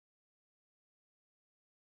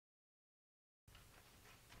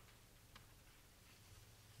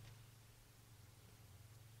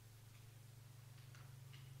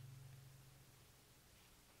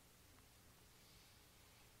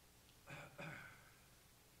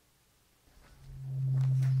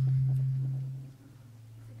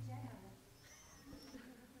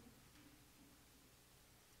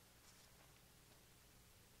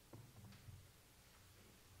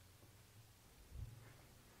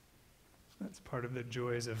That's part of the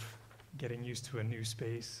joys of getting used to a new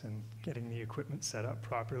space and getting the equipment set up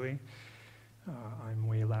properly. I'm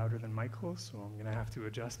way louder than Michael, so I'm going to have to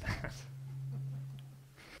adjust that.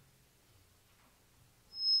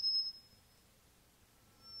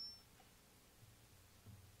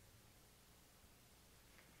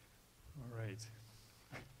 All right.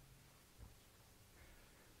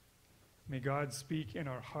 May God speak in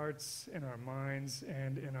our hearts, in our minds,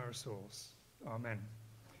 and in our souls. Amen.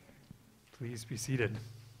 Please be seated.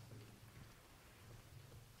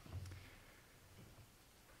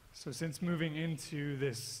 So since moving into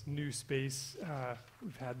this new space,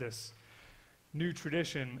 we've had this new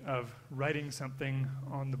tradition of writing something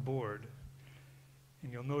on the board.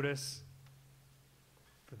 And you'll notice,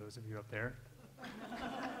 for those of you up there,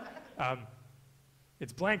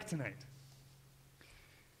 it's blank tonight.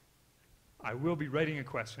 I will be writing a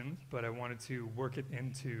question, but I wanted to work it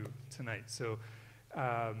into tonight. So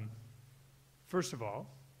first of all,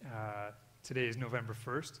 today is November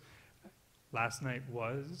 1st. Last night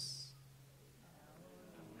was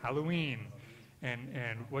Halloween.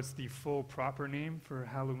 And what's the full proper name for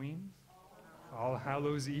Halloween? All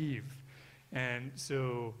Hallows Eve. And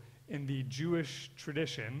so in the Jewish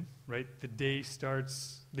tradition, right, the day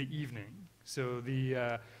starts the evening. So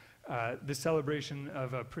the celebration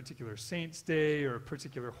of a particular saint's day or a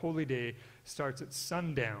particular holy day starts at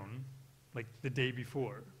sundown, like the day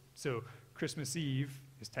before. So Christmas Eve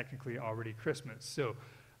is technically already Christmas. So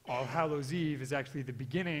All Hallows Eve is actually the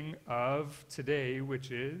beginning of today, which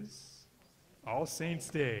is All Saints'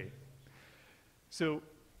 Day. So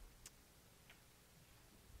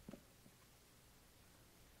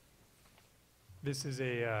this is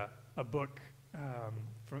a book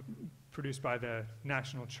produced by the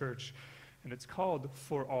National Church, and it's called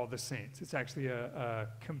For All the Saints. It's actually a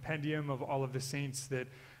compendium of all of the saints that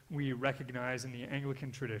we recognize in the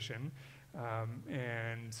Anglican tradition,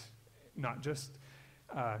 and not just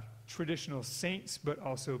traditional saints, but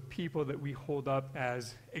also people that we hold up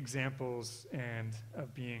as examples and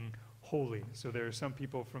of being holy. So there are some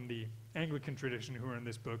people from the Anglican tradition who are in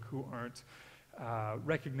this book who aren't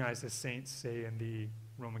recognized as saints, say in the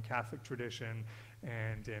Roman Catholic tradition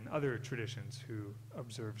and in other traditions who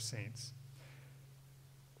observe saints.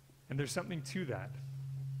 And there's something to that.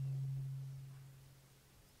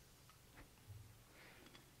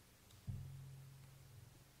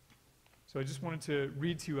 So I just wanted to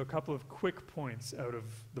read to you a couple of quick points out of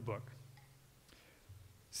the book.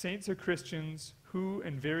 Saints are Christians who,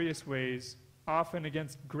 in various ways, often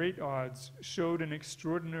against great odds, showed an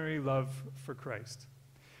extraordinary love for Christ.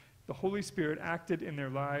 The Holy Spirit acted in their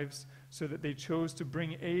lives so that they chose to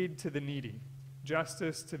bring aid to the needy,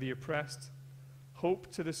 justice to the oppressed, hope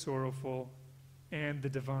to the sorrowful, and the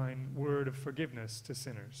divine word of forgiveness to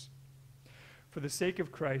sinners. For the sake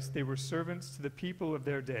of Christ, they were servants to the people of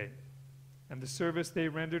their day, and the service they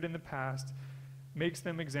rendered in the past makes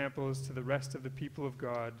them examples to the rest of the people of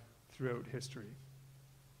God throughout history.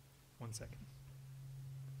 1 second.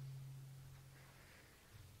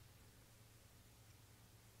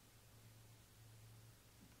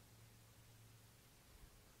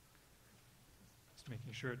 Just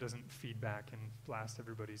making sure it doesn't feed back and blast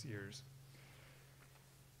everybody's ears.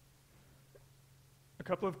 A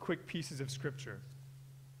couple of quick pieces of scripture.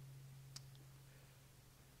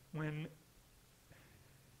 When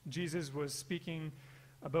Jesus was speaking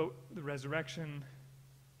about the resurrection,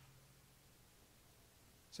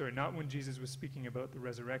 not when Jesus was speaking about the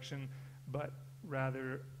resurrection, but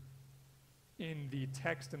rather in the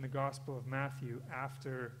text in the Gospel of Matthew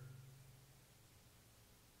after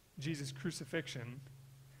Jesus' crucifixion,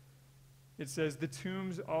 it says, "The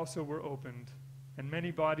tombs also were opened, and many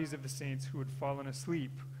bodies of the saints who had fallen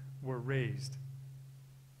asleep were raised."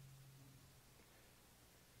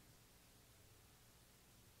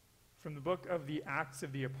 From the book of the Acts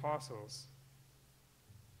of the Apostles.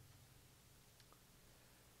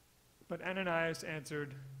 But Ananias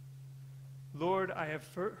answered, "Lord, I have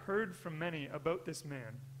heard from many about this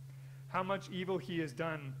man, how much evil he has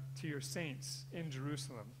done to your saints in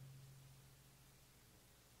Jerusalem."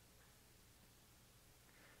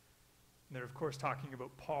 And they're, of course, talking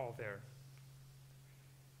about Paul there.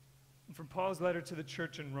 And from Paul's letter to the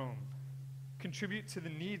church in Rome, contribute to the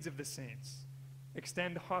needs of the saints.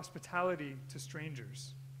 Extend hospitality to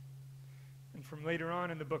strangers. And from later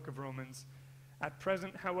on in the book of Romans, at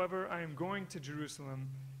present, however, I am going to Jerusalem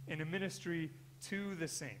in a ministry to the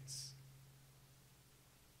saints.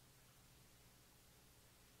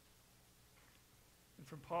 And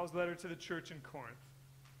from Paul's letter to the church in Corinth,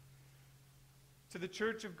 to the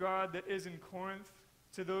church of God that is in Corinth,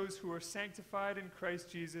 to those who are sanctified in Christ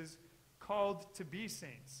Jesus, called to be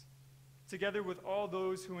saints, together with all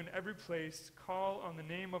those who in every place call on the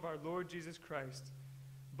name of our Lord Jesus Christ,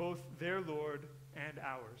 both their Lord and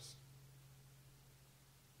ours.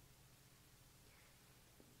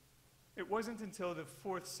 It wasn't until the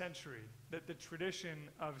 4th century that the tradition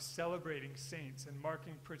of celebrating saints and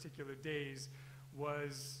marking particular days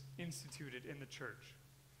was instituted in the church.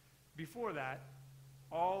 Before that,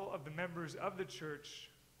 all of the members of the church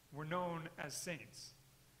were known as saints.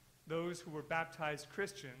 Those who were baptized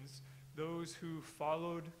Christians, those who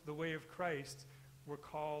followed the way of Christ, were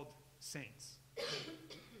called saints.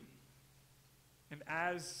 And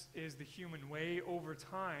as is the human way, over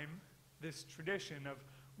time, this tradition of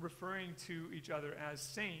referring to each other as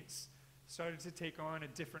saints started to take on a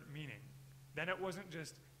different meaning. Then it wasn't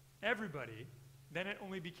just everybody, then it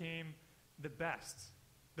only became the best,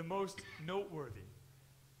 the most noteworthy,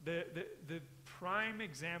 the prime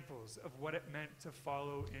examples of what it meant to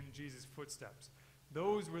follow in Jesus' footsteps.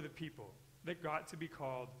 Those were the people that got to be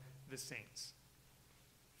called the saints.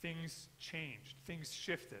 Things changed, things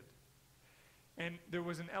shifted. And there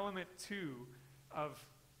was an element, too, of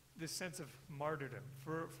this sense of martyrdom.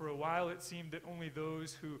 For a while, it seemed that only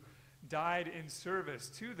those who died in service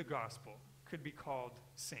to the gospel could be called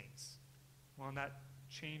saints. Well, and that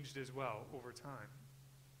changed as well over time.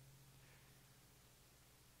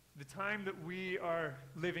 The time that we are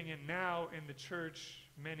living in now in the church,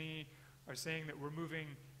 many are saying that we're moving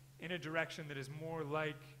in a direction that is more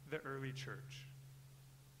like the early church.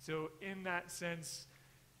 So in that sense,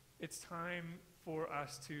 it's time for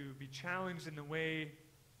us to be challenged in the way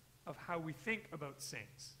of how we think about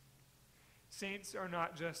saints. Saints are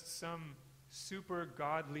not just some super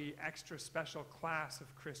godly, extra special class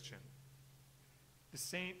of Christian. The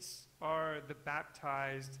saints are the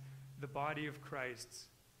baptized, the body of Christ.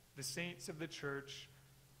 The saints of the church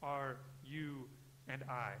are you and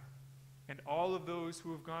I, and all of those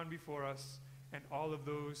who have gone before us, and all of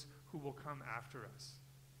those who will come after us.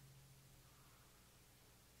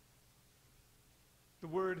 The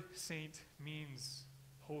word saint means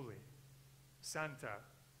holy, santa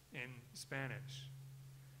in Spanish,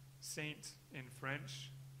 saint in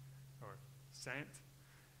French, or saint.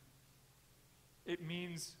 It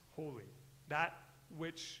means holy, that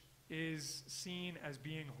which is seen as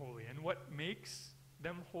being holy. And what makes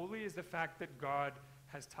them holy is the fact that God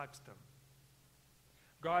has touched them.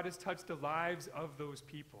 God has touched the lives of those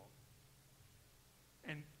people.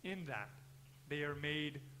 And in that, they are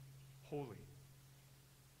made holy.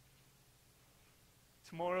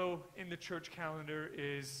 Tomorrow in the church calendar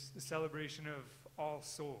is the celebration of All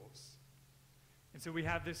Souls. And so we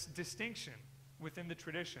have this distinction within the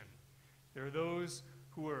tradition. There are those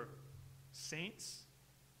who are saints,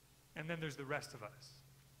 and then there's the rest of us.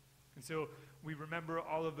 And so we remember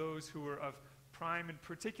all of those who are of prime and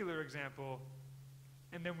particular example,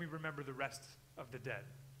 and then we remember the rest of the dead.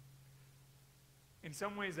 In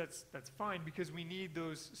some ways, that's fine, because we need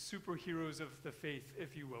those superheroes of the faith,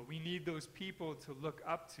 if you will. We need those people to look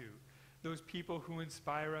up to, those people who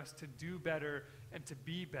inspire us to do better and to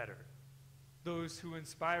be better, those who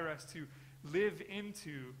inspire us to live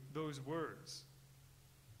into those words.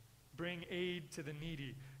 Bring aid to the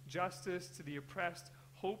needy, justice to the oppressed,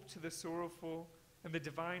 hope to the sorrowful, and the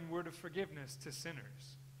divine word of forgiveness to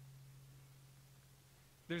sinners.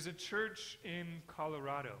 There's a church in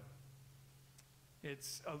Colorado.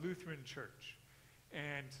 It's a Lutheran church,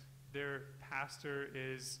 and their pastor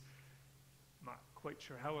is, I'm not quite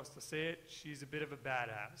sure how else to say it, she's a bit of a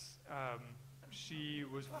badass. She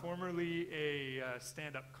was formerly a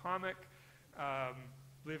stand-up comic,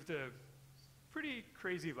 lived a pretty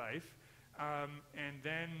crazy life, and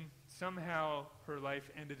then somehow her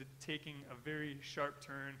life ended up taking a very sharp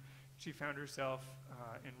turn. She found herself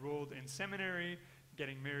enrolled in seminary,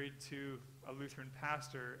 getting married to a Lutheran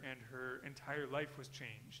pastor, and her entire life was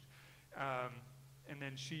changed. And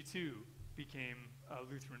then she too became a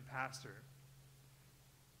Lutheran pastor.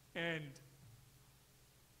 And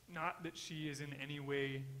not that she is in any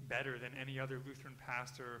way better than any other Lutheran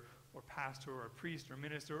pastor or priest or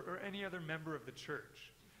minister or any other member of the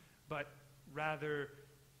church, but rather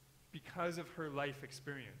because of her life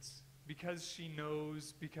experience, because she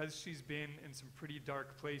knows, because she's been in some pretty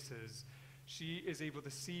dark places, she is able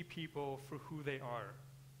to see people for who they are.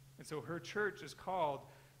 And so her church is called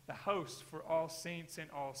the house for all saints and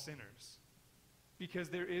all sinners, because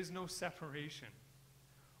there is no separation.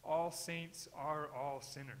 All saints are all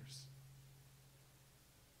sinners.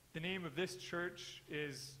 The name of this church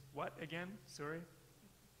is what again? Sorry?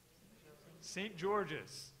 St.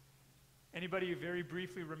 George's. Anybody very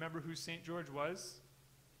briefly remember who St. George was?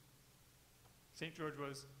 St. George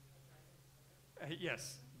was,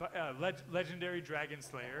 yes, legendary dragon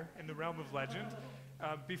slayer in the realm of legend.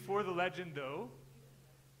 Before the legend, though,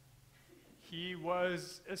 he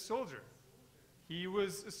was a soldier. He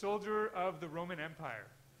was a soldier of the Roman Empire.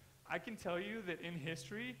 I can tell you that in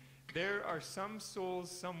history, there are some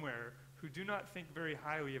souls somewhere who do not think very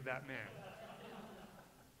highly of that man.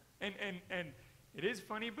 And it is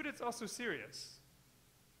funny, but it's also serious.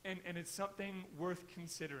 And it's something worth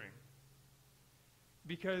considering.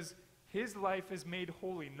 Because his life is made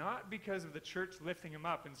holy, not because of the church lifting him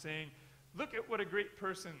up and saying, look at what a great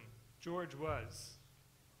person George was.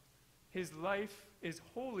 His life is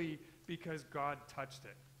holy because God touched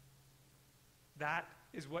it. That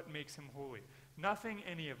is what makes him holy. Nothing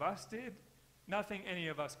any of us did, nothing any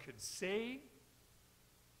of us could say,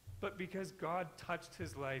 but because God touched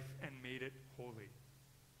his life and made it holy.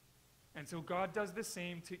 And so God does the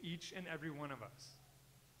same to each and every one of us.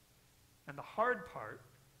 And the hard part,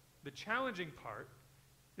 the challenging part,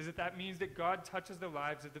 is that means that God touches the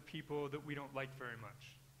lives of the people that we don't like very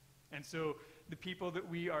much. And so the people that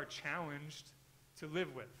we are challenged to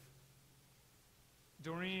live with.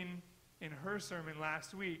 Doreen, in her sermon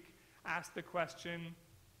last week, asked the question,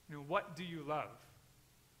 what do you love?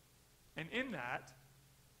 And in that,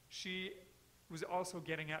 she was also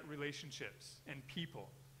getting at relationships and people.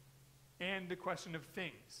 And the question of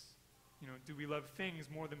things. Do we love things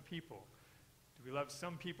more than people? Do we love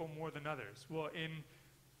some people more than others? Well, in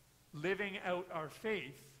living out our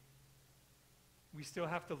faith, we still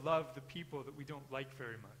have to love the people that we don't like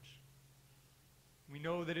very much. We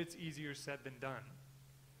know that it's easier said than done.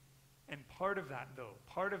 And part of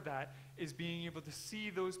that is being able to see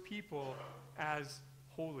those people as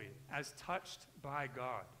holy, as touched by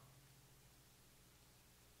God.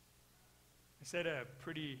 I said a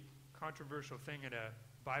pretty controversial thing at a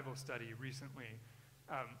Bible study recently.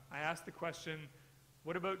 I asked the question,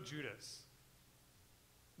 what about Judas?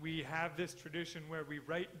 We have this tradition where we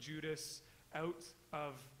write Judas out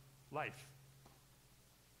of life.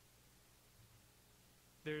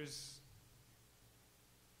 There's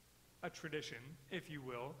a tradition, if you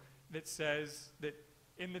will, that says that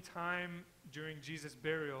in the time during Jesus'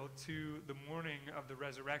 burial to the morning of the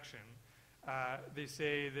resurrection, they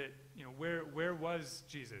say that, where was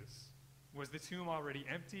Jesus? Was the tomb already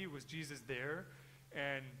empty? Was Jesus there?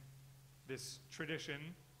 And this tradition,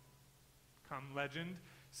 come legend,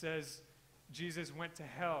 says Jesus went to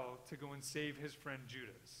hell to go and save his friend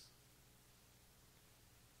Judas.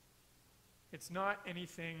 It's not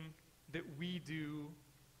anything that we do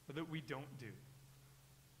or that we don't do.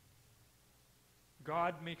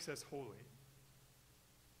 God makes us holy.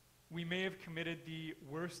 We may have committed the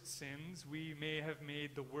worst sins. We may have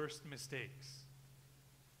made the worst mistakes.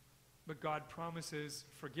 But God promises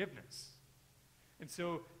forgiveness. And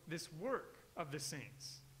so this work of the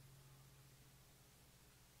saints,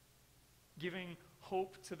 giving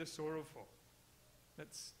hope to the sorrowful,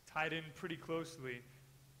 that's tied in pretty closely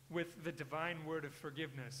with the divine word of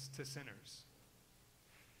forgiveness to sinners.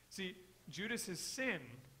 See, Judas's sin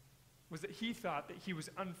was that he thought that he was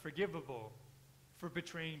unforgivable for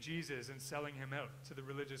betraying Jesus and selling him out to the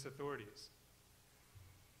religious authorities.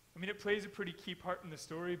 It plays a pretty key part in the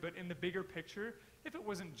story, but in the bigger picture, if it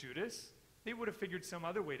wasn't Judas, they would have figured some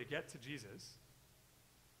other way to get to Jesus.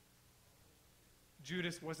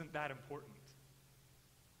 Judas wasn't that important.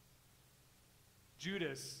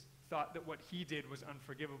 Judas thought that what he did was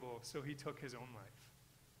unforgivable, so he took his own life.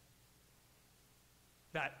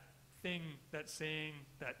 That thing, that saying,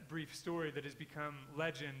 that brief story that has become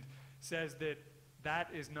legend says that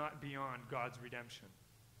is not beyond God's redemption.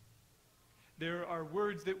 There are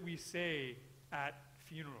words that we say at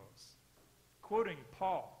funerals, quoting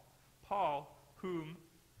Paul, whom,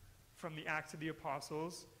 from the Acts of the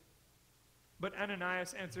Apostles, but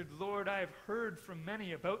Ananias answered, Lord, I have heard from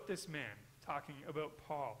many about this man, talking about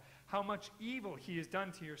Paul, how much evil he has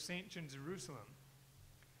done to your saints in Jerusalem.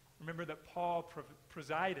 Remember that Paul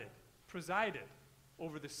presided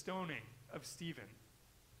over the stoning of Stephen.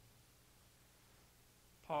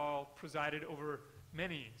 Paul presided over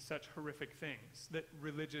many such horrific things that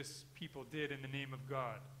religious people did in the name of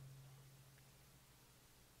God.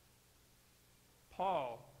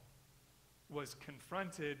 Paul was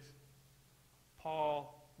confronted.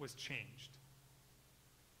 Paul was changed.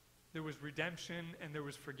 There was redemption and there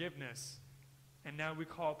was forgiveness, and now we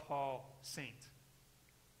call Paul saint.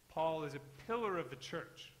 Paul is a pillar of the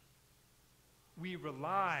church. We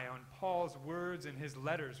rely on Paul's words and his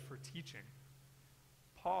letters for teaching.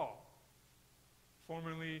 Paul,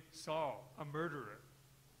 formerly Saul, a murderer,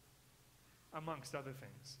 amongst other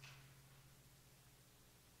things.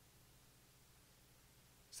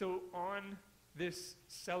 So on this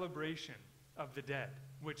celebration of the dead,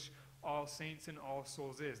 which All Saints and All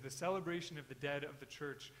Souls is. The celebration of the dead of the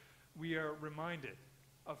church, we are reminded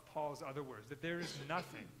of Paul's other words, that there is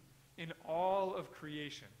nothing in all of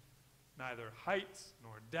creation, neither height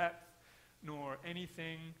nor depth, nor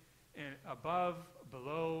anything above,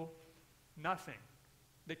 below, nothing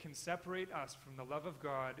that can separate us from the love of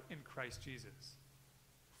God in Christ Jesus.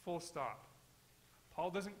 Full stop. Paul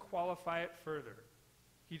doesn't qualify it further.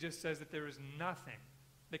 He just says that there is nothing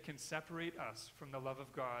that can separate us from the love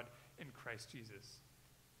of God in Christ Jesus.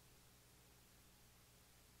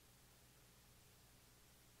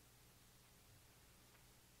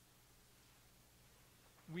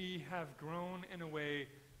 We have grown in a way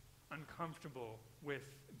uncomfortable with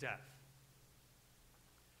death.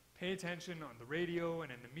 Pay attention on the radio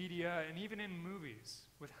and in the media and even in movies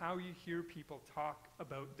with how you hear people talk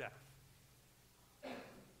about death.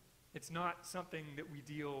 It's not something that we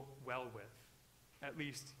deal well with, at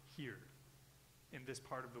least here in this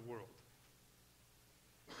part of the world.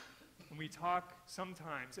 When we talk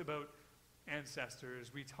sometimes about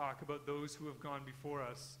ancestors, we talk about those who have gone before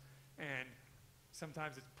us, and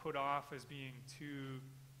sometimes it's put off as being too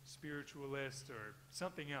spiritualist or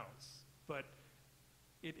something else. But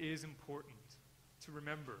it is important to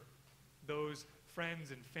remember those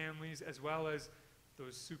friends and families as well as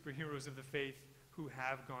those superheroes of the faith who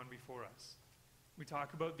have gone before us. We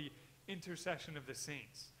talk about the intercession of the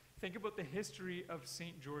saints. Think about the history of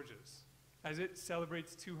St. George's as it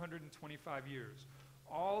celebrates 225 years.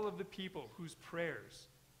 All of the people whose prayers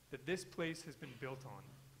that this place has been built on.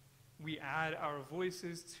 We add our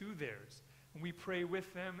voices to theirs, and we pray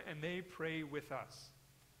with them, and they pray with us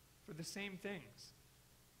for the same things.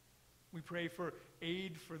 We pray for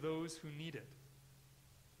aid for those who need it,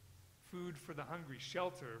 food for the hungry,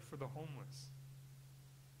 shelter for the homeless,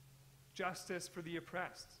 justice for the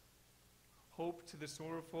oppressed, hope to the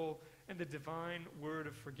sorrowful, and the divine word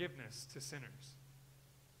of forgiveness to sinners.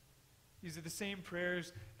 These are the same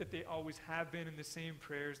prayers that they always have been and the same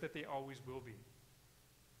prayers that they always will be.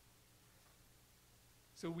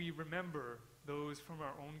 So we remember those from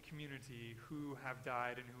our own community who have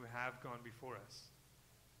died and who have gone before us.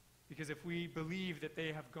 Because if we believe that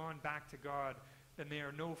they have gone back to God, then they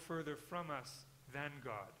are no further from us than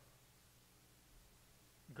God.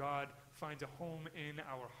 God finds a home in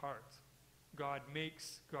our heart. God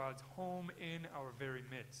makes God's home in our very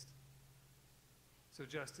midst. So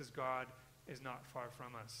just as God is not far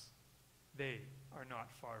from us, they are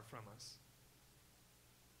not far from us.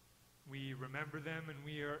 We remember them and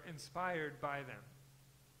we are inspired by them.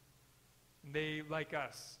 They, like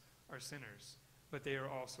us, are sinners, but they are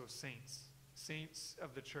also saints, saints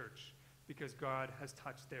of the church, because God has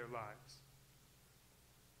touched their lives.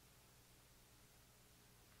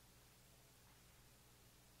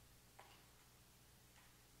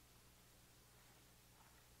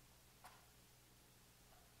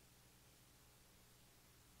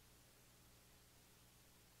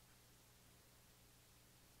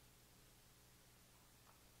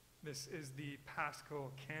 This is the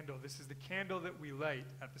Paschal candle. This is the candle that we light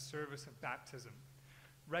at the service of baptism,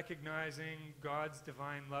 recognizing God's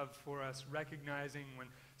divine love for us, recognizing when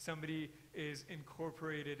somebody is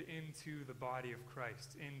incorporated into the body of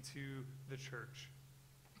Christ, into the church.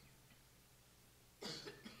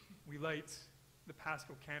 We light the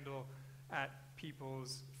Paschal candle at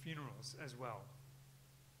people's funerals as well.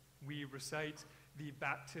 We recite the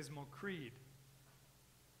baptismal creed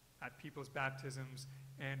at people's baptisms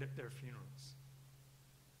and at their funerals.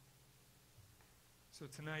 So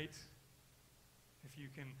tonight, if you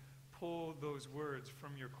can pull those words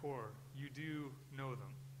from your core, you do know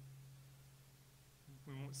them.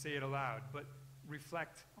 We won't say it aloud, but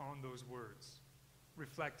reflect on those words.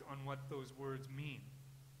 Reflect on what those words mean.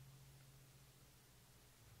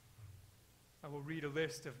 I will read a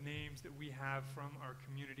list of names that we have from our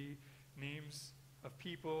community, names of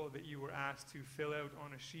people that you were asked to fill out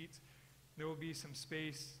on a sheet. There will be some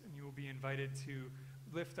space, and you will be invited to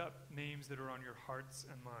lift up names that are on your hearts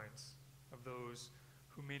and minds of those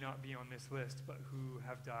who may not be on this list, but who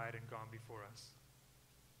have died and gone before us.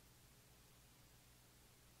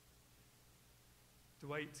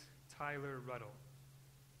 Dwight Tyler Ruddle.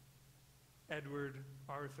 Edward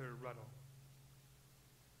Arthur Ruddle.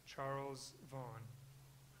 Charles Vaughn.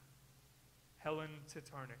 Helen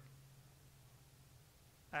Titarnik.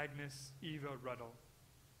 Agnes Eva Ruddle.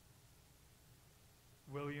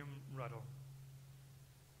 William Ruddle.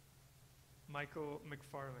 Michael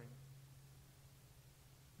McFarling.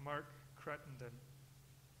 Mark Cruttenden.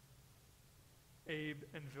 Abe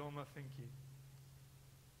and Vilma Finke.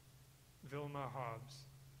 Vilma Hobbs.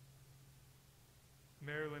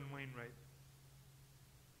 Marilyn Wainwright.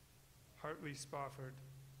 Hartley Spofford,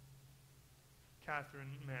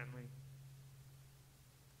 Catherine Manley,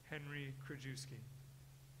 Henry Krajewski.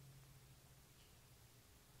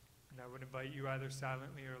 And I would invite you either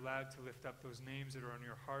silently or aloud to lift up those names that are on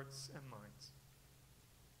your hearts and minds.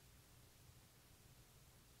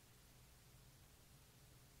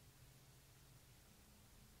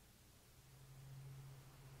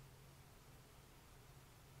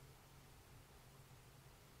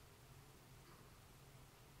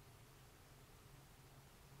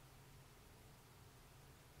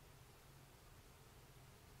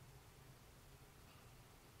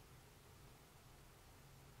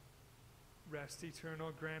 Rest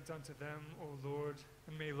eternal grant unto them, O Lord,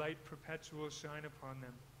 and may light perpetual shine upon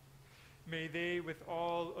them. May they, with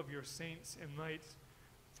all of your saints in light,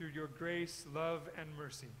 through your grace, love, and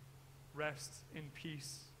mercy, rest in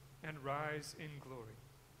peace and rise in glory.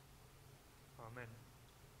 Amen.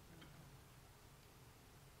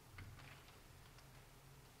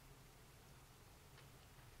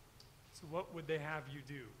 So what would they have you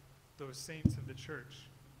do, those saints of the church?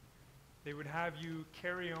 They would have you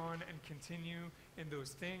carry on and continue in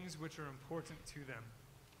those things which are important to them,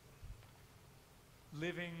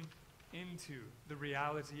 living into the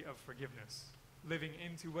reality of forgiveness, living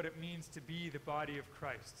into what it means to be the body of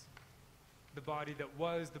Christ, the body that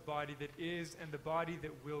was, the body that is, and the body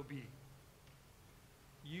that will be.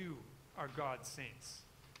 You are God's saints.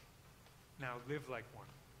 Now live like one.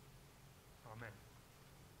 Amen.